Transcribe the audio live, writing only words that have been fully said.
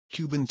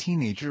Cuban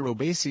teenager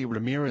Robeisy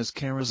Ramirez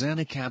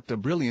Carrazana capped a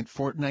brilliant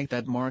fortnight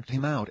that marked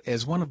him out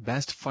as one of the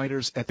best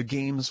fighters at the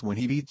games when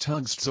he beat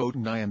Tugstsogt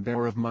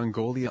Nyambayar of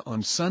Mongolia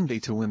on Sunday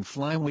to win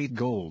flyweight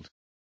gold.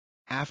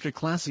 After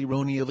classy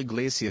Roniel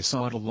Iglesias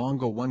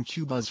Sotolongo won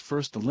Cuba's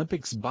first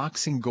Olympics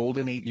boxing gold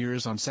in 8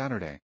 years on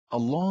Saturday, a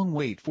long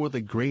wait for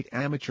the great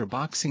amateur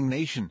boxing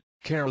nation,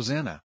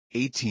 Carrazana,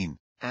 18,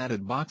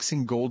 added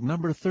boxing gold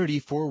number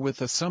 34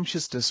 with a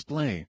sumptuous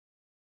display.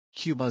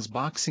 Cuba's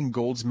boxing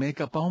golds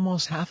make up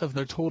almost half of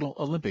their total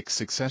Olympic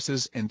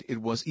successes, and it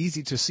was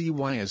easy to see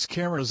why, as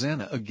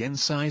Carrazana again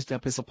sized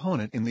up his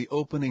opponent in the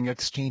opening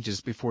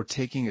exchanges before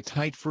taking a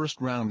tight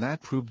first round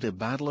that proved a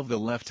battle of the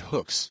left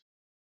hooks.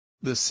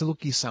 The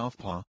silky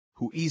southpaw,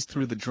 who eased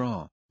through the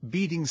draw,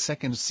 beating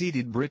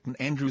second-seeded Briton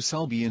Andrew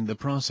Selby in the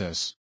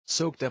process,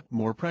 soaked up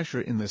more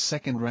pressure in the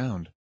second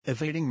round,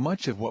 evading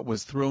much of what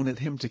was thrown at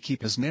him to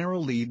keep his narrow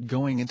lead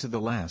going into the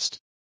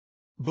last.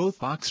 Both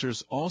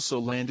boxers also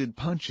landed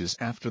punches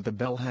after the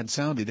bell had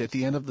sounded at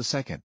the end of the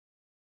second.